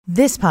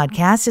This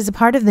podcast is a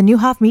part of the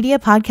Newhoff Media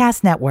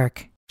Podcast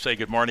Network. Say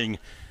good morning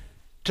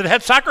to the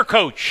head soccer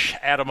coach,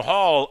 Adam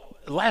Hall.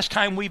 Last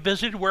time we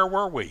visited, where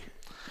were we?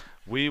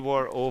 We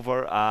were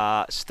over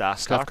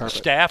Staff Carpet.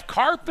 Staff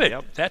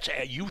Carpet.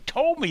 Yep. You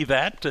told me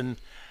that, and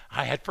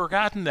I had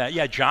forgotten that.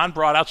 Yeah, John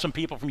brought out some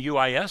people from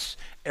UIS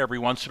every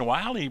once in a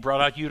while, and he brought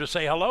out you to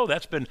say hello.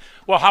 That's been,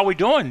 well, how we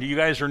doing? You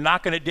guys are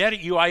knocking it dead at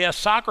UIS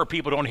soccer.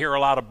 People don't hear a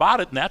lot about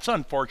it, and that's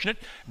unfortunate.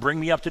 Bring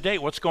me up to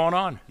date. What's going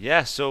on?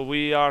 Yeah, so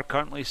we are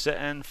currently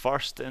sitting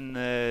first in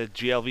the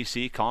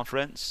GLVC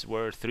conference.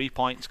 We're 3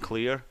 points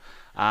clear.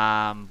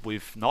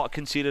 We've not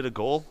conceded a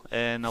goal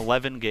in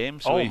 11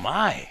 games. So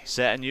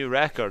set a new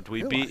record.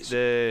 We beat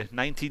the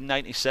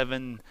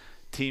 1997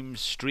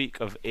 team's streak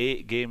of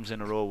 8 games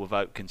in a row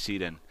without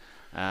conceding.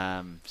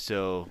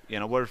 So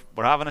we're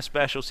having a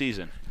special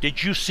season.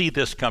 Did you see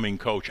this coming,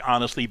 Coach?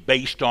 Honestly,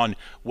 based on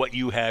what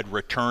you had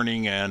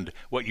returning and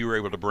what you were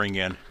able to bring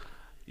in.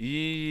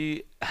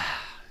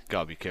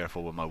 Gotta be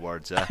careful with my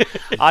words.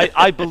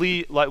 I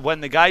believe, like,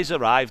 when the guys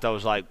arrived, I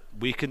was like,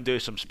 we can do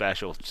some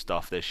special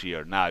stuff this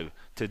year. Now,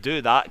 to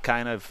do that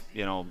kind of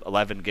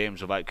 11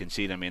 games without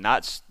conceding, I mean,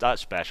 that's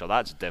special.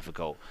 That's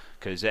difficult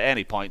because at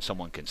any point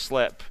someone can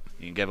slip.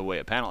 You can give away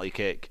a penalty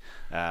kick.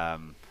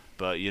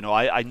 But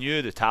I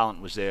knew the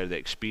talent was there, the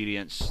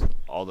experience,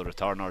 all the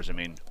returners. I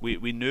mean,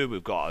 we knew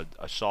we've got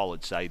a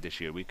solid side this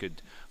year. We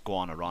could go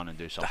on a run and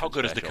do something How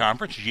good special. is the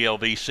conference,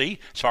 GLVC,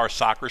 as far as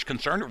soccer is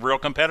concerned? Real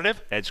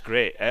competitive? It's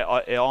great.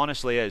 It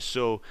honestly is.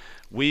 So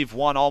we've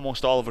won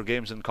almost all of our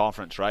games in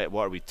conference, right?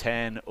 What are we,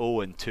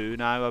 10-0-2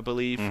 now, I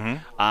believe?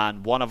 Mm-hmm.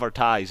 And one of our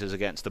ties is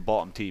against the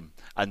bottom team.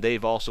 And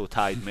they've also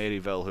tied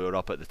Maryville, who are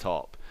up at the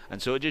top.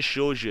 And so it just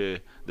shows you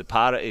the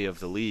parity of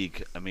the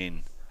league. I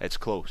mean, it's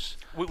close.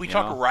 We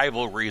talk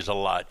rivalries a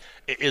lot.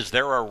 Is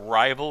there a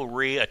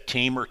rivalry, a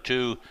team or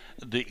two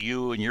that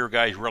you and your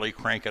guys really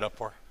crank it up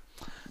for?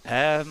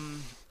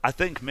 I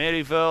think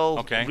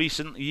Maryville,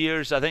 recent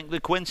years, I think the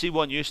Quincy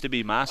one used to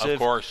be massive. Of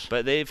course.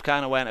 But they've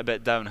kind of went a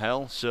bit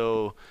downhill.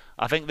 So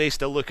I think they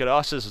still look at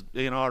us as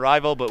a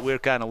rival, but we're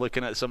kind of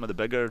looking at some of the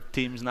bigger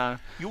teams now.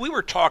 We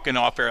were talking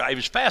off air. It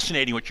was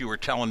fascinating what you were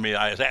telling me.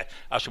 I was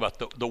asked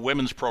about the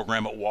women's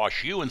program at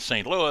Wash U in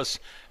St. Louis,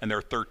 and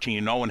they're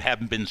 13-0 and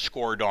haven't been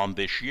scored on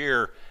this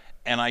year.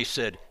 And I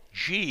said,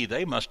 gee,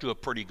 they must do a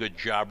pretty good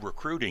job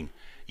recruiting.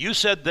 You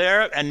said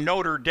there, and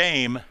Notre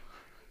Dame,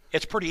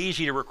 it's pretty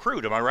easy to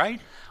recruit. Am I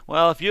right?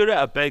 Well, if you're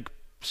at a big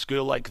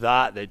school like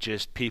that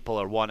just people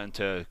are wanting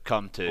to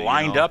come to,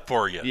 lined up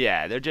for you.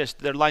 Yeah,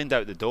 they're lined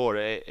out the door.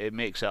 It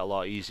makes it a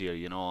lot easier.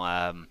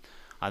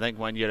 I think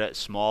when you're at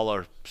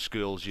smaller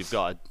schools, you've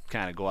got to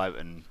kind of go out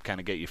and kind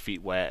of get your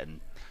feet wet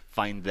and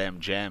find them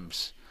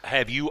gems.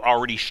 Have you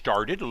already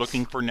started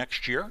looking for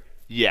next year?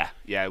 Yeah,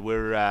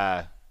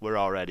 we're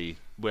already.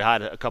 We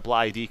had a couple of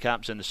ID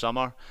camps in the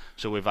summer,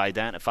 so we've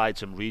identified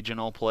some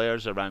regional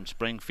players around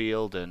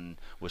Springfield and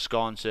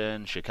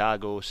Wisconsin,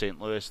 Chicago, St.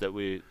 Louis that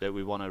we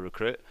want to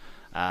recruit.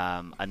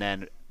 And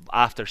then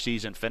after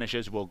season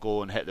finishes, we'll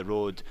go and hit the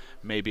road,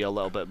 maybe a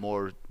little bit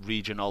more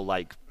regional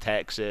like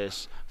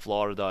Texas,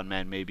 Florida, and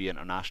then maybe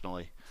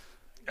internationally.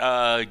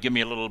 Give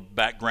me a little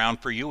background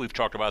for you. We've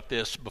talked about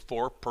this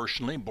before,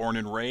 personally, born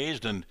and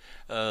raised, and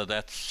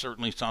that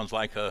certainly sounds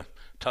like a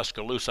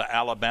Tuscaloosa,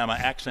 Alabama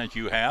accent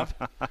you have.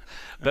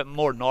 Bit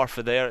more north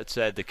of there, it's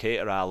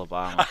Decatur,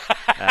 Alabama.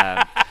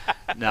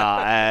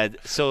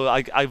 So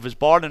I was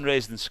born and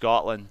raised in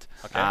Scotland,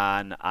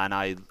 and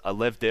I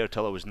lived there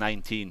till I was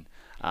 19,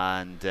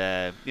 and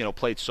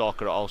played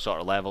soccer at all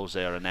sort of levels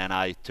there, and then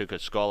I took a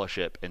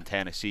scholarship in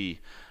Tennessee,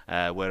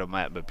 where I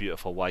met my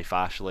beautiful wife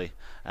Ashley.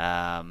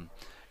 And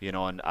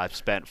I've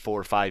spent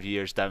 4 or 5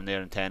 years down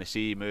there in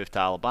Tennessee, moved to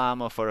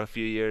Alabama for a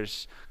few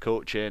years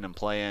coaching and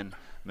playing,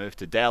 moved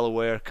to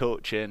Delaware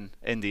coaching,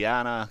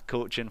 Indiana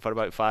coaching for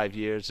about 5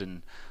 years,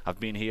 and I've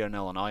been here in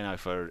Illinois now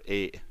for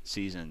 8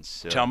 seasons.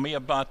 So. Tell me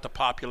about the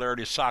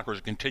popularity of soccer. Does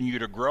it continue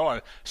to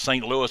grow?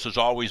 St. Louis has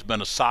always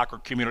been a soccer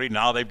community.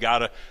 Now they've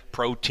got a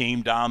pro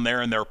team down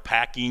there, and they're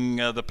packing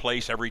the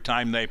place every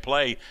time they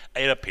play.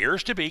 It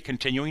appears to be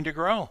continuing to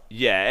grow.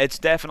 Yeah, it's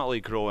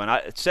definitely growing.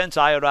 Since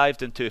I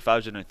arrived in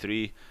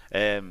 2003,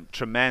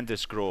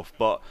 tremendous growth,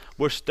 but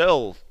we're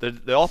still,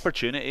 the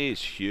opportunity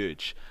is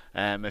huge.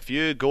 If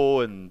you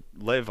go and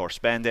live or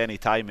spend any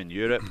time in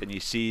Europe and you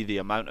see the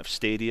amount of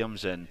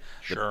stadiums and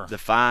the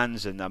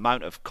fans and the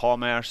amount of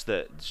commerce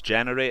that's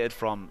generated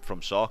from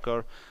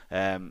soccer,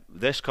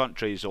 this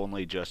country's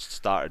only just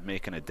started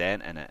making a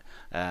dent in it,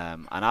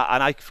 and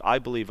I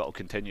believe it'll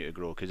continue to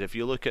grow, because if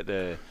you look at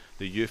the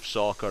youth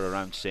soccer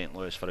around St.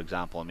 Louis, for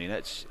example, I mean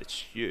it's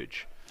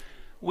huge.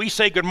 We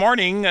say good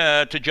morning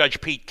to Judge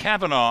Pete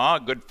Kavanaugh, a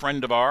good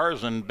friend of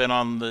ours, and been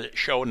on the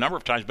show a number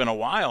of times. Been a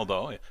while,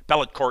 though.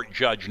 Appellate court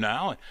judge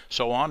now, and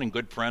so on, and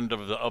good friend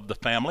of the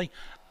family.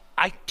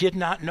 I did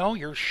not know.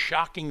 You're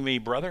shocking me,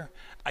 brother.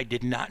 I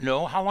did not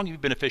know. How long have you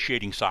been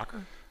officiating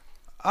soccer?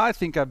 I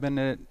think I've been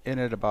in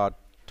it about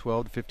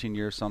 12 to 15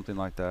 years, something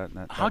like that.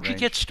 How'd you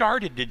get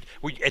started?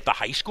 Were you at the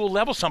high school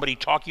level? Somebody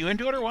talk you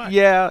into it, or what?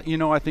 Yeah,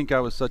 I think I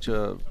was such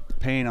a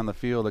pain on the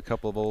field, a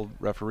couple of old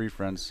referee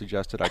friends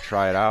suggested I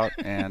try it out.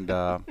 And,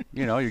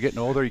 you're getting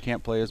older. You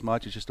can't play as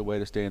much. It's just a way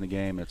to stay in the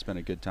game. It's been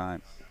a good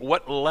time.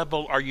 What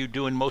level are you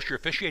doing most of your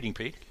officiating,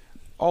 Pete?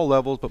 All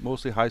levels, but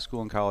mostly high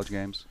school and college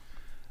games.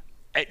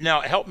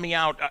 Now, help me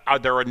out. Are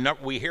there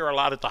we hear a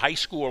lot at the high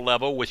school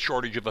level with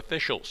shortage of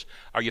officials.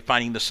 Are you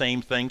finding the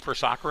same thing for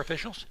soccer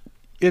officials?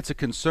 It's a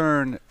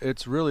concern.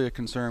 It's really a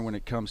concern when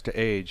it comes to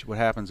age. What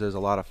happens is a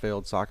lot of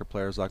failed soccer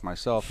players like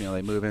myself,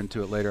 they move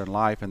into it later in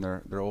life, and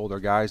they're older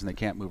guys, and they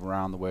can't move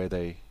around the way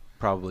they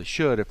probably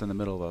should if they're in the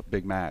middle of a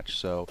big match.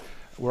 So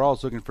we're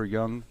always looking for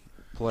young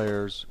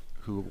players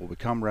who will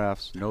become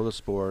refs, know the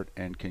sport,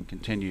 and can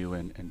continue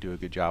and do a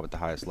good job at the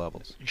highest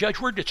levels. Judge,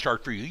 where did it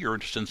start for you? You're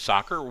interested in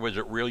soccer. Was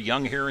it real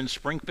young here in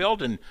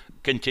Springfield and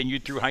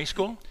continued through high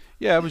school?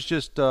 Yeah, it was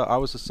just I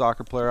was a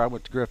soccer player. I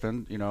went to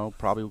Griffin,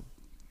 probably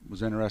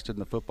was interested in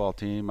the football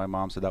team. My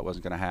mom said that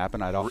wasn't going to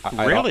happen.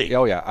 Really?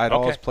 I'd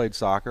always played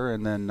soccer,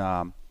 and then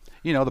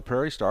the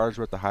Prairie Stars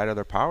were at the height of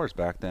their powers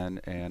back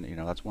then, and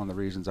that's one of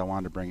the reasons I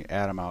wanted to bring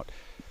Adam out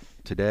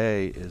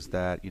today is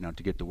that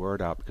to get the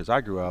word out, because I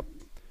grew up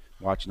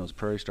watching those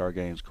Prairie Star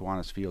games,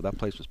 Kiwanis Field. That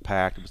place was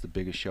packed. It was the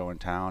biggest show in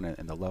town,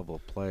 and the level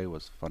of play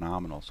was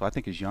phenomenal. So I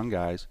think as young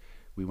guys,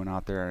 we went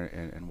out there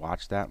and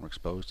watched that and were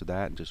exposed to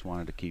that and just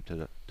wanted to keep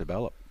to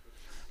develop.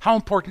 How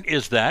important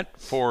is that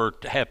to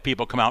have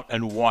people come out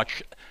and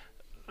watch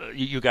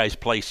you guys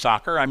play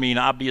soccer? I mean,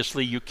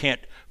 obviously you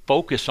can't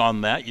focus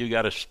on that. You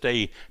got to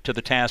stay to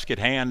the task at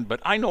hand. But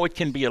I know it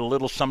can be a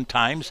little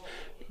sometimes.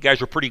 You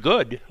guys are pretty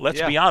good.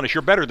 Let's be honest.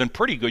 You're better than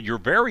pretty good. You're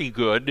very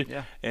good.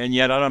 Yeah. And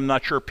yet I'm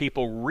not sure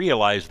people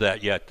realize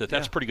that yet,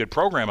 that's a pretty good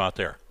program out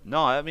there.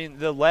 No, I mean,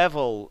 the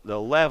level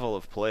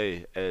of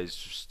play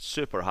is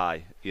super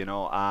high,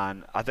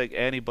 and I think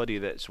anybody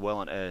that's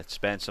willing to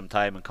spend some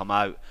time and come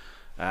out,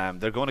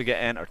 they're going to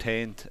get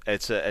entertained.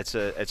 It's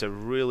a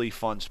really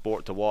fun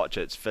sport to watch.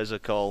 It's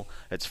physical,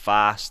 it's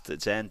fast,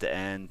 it's end to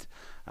end.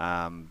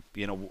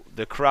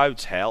 The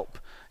crowds help.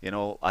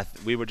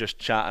 We were just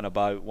chatting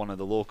about one of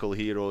the local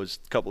heroes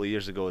a couple of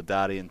years ago.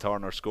 Darian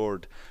Turner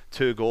scored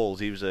 2 goals.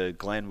 He was a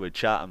Glenwood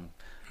Chatham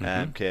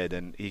kid,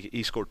 and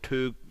he scored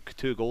two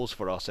goals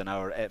for us in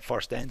our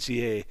first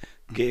NCAA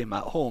game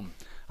at home.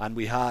 And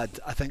we had,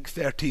 I think,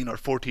 13 or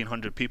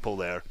 1,400 people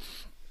there.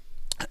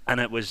 And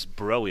it was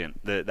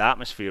brilliant. The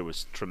atmosphere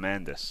was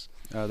tremendous.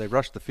 They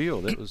rushed the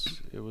field. It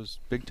was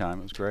big time.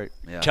 It was great.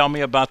 Yeah. Tell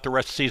me about the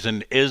rest of the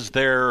season. Is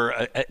there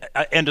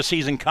a end of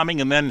season coming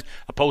and then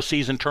a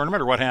postseason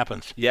tournament, or what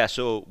happens? Yeah,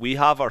 so we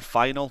have our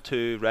final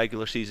 2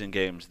 regular season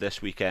games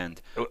this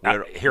weekend.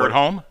 Here at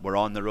home? We're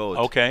on the road.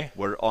 Okay.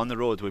 We're on the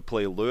road. We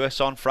play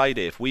Lewis on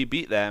Friday. If we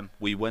beat them,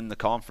 we win the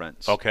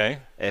conference. Okay.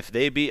 If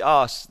they beat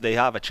us, they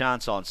have a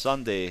chance on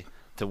Sunday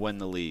to win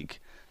the league.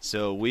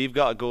 So we've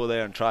got to go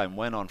there and try and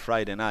win on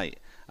Friday night.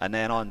 And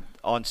then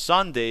on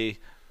Sunday,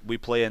 we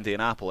play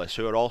Indianapolis,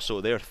 who are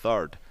also their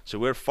third. So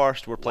we're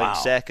first, we're playing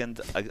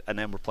second, and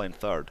then we're playing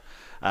third.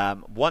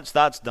 Once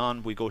that's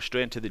done, we go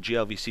straight into the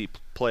GLVC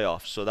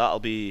playoffs. So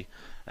that'll be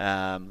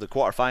the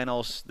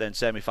quarterfinals, then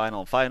semi-final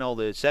and final.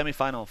 The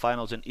semi-final and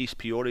finals in East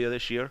Peoria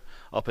this year,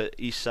 up at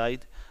East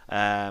Side,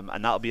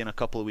 and that'll be in a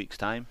couple of weeks'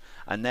 time.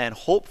 And then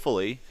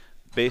hopefully,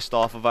 based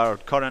off of our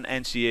current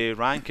NCAA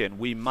ranking,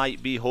 we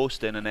might be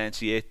hosting an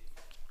NCAA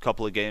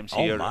couple of games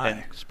here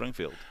in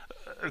Springfield.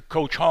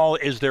 Coach Hall,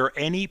 is there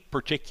any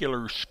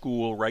particular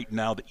school right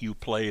now that you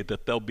play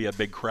that there'll be a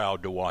big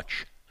crowd to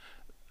watch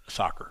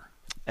soccer?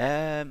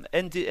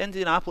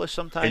 Indianapolis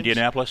sometimes.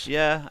 Indianapolis?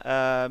 Yeah.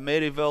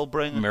 Maryville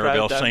bring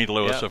Maryville, St.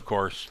 Louis, of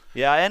course.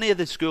 Yeah, any of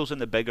the schools in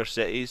the bigger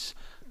cities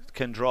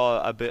can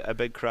draw a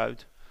big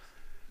crowd.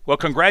 Well,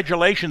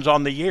 congratulations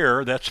on the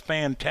year. That's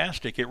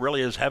fantastic. It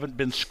really is. Haven't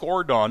been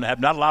scored on.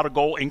 Have not allowed a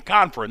goal in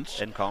conference.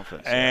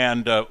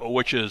 And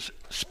which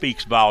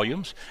speaks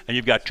volumes. And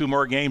you've got 2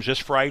 more games this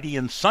Friday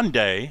and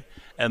Sunday.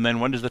 And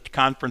then when does the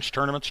conference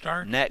tournament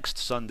start? Next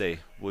Sunday,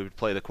 we would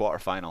play the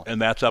quarterfinal.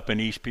 And that's up in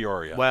East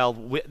Peoria. Well,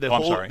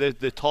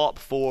 the top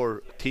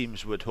 4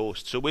 teams would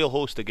host. So we'll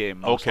host a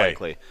game, most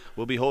likely.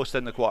 We'll be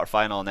hosting the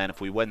quarterfinal, and then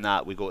if we win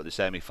that, we go to the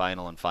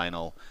semi-final and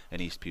final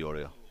in East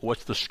Peoria.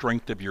 What's the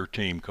strength of your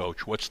team,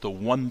 Coach? What's the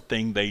one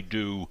thing they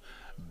do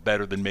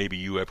better than maybe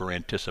you ever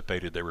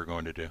anticipated they were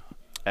going to do?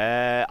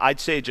 I'd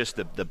say just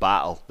the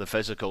battle, the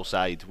physical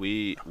side.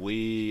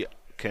 We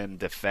can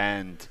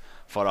defend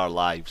for our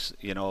lives.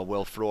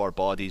 We'll throw our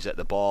bodies at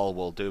the ball.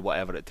 We'll do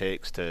whatever it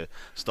takes to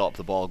stop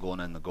the ball going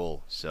in the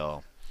goal.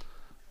 So,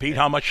 Pete,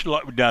 how much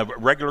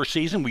regular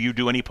season? Will you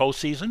do any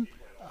postseason?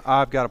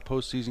 I've got a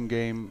postseason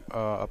game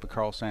up at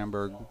Carl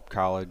Sandburg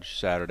College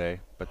Saturday,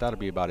 but that'll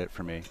be about it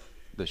for me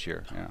this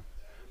year. Yeah.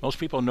 Most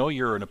people know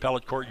you're an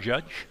appellate court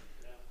judge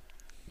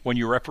when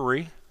you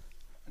referee.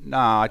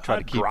 Nah, I try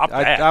to keep.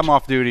 I'm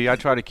off duty. I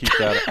try to keep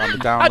that on the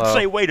down low. I'd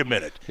say, wait a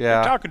minute. Yeah.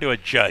 You're talking to a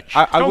judge.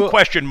 Don't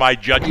question my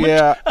judgment.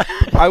 Yeah,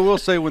 I will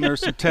say when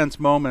there's some tense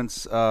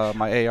moments,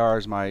 my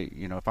ARs,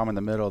 if I'm in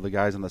the middle, the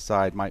guys on the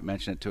side might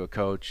mention it to a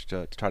coach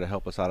to try to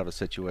help us out of a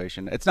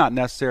situation. It's not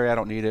necessary. I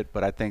don't need it,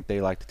 but I think they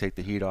like to take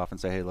the heat off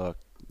and say, hey, look,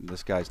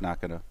 this guy's not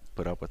going to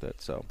put up with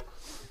it. So.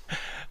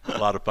 A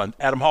lot of fun.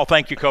 Adam Hall,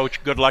 thank you,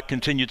 Coach. Good luck,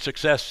 continued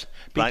success.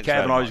 Pete Thanks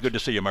Kavanaugh, very always much. good to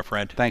see you, my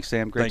friend. Thanks,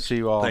 Sam. Great to see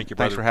you all. Thank you,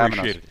 Thanks brother. for having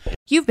Appreciate us. it.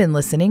 You've been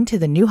listening to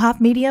the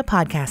Newhoff Media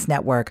Podcast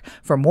Network.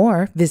 For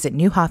more, visit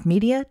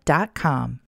newhoffmedia.com.